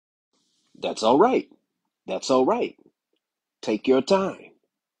That's all right. That's all right. Take your time.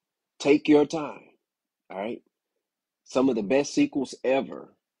 Take your time. All right. Some of the best sequels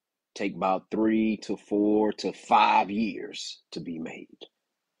ever take about 3 to 4 to 5 years to be made.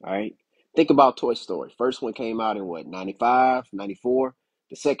 All right. Think about Toy Story. First one came out in what, 95, 94.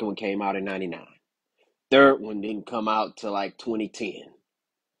 The second one came out in 99. Third one didn't come out till like 2010.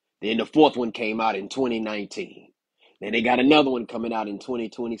 Then the fourth one came out in 2019. Then they got another one coming out in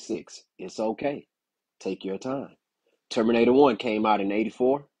 2026. It's okay. Take your time. Terminator 1 came out in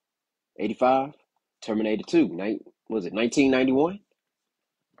 84, 85. Terminator 2, was it 1991?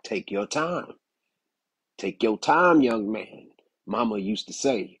 Take your time. Take your time, young man. Mama used to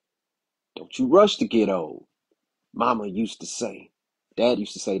say, don't you rush to get old. Mama used to say. Dad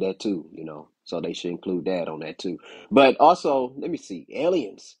used to say that too, so they should include dad on that too. But also, let me see,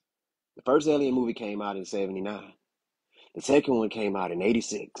 Aliens. The first Alien movie came out in 79. The second one came out in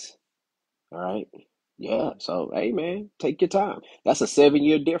 86. All right. Yeah. So, hey, man, take your time. That's a 7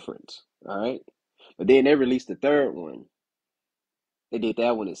 year difference. All right. But then they released the third one. They did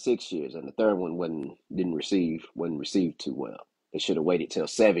that one in 6 years, and the third one wasn't received too well. They should have waited till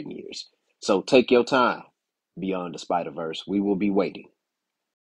 7 years. So take your time beyond the Spider Verse. We will be waiting.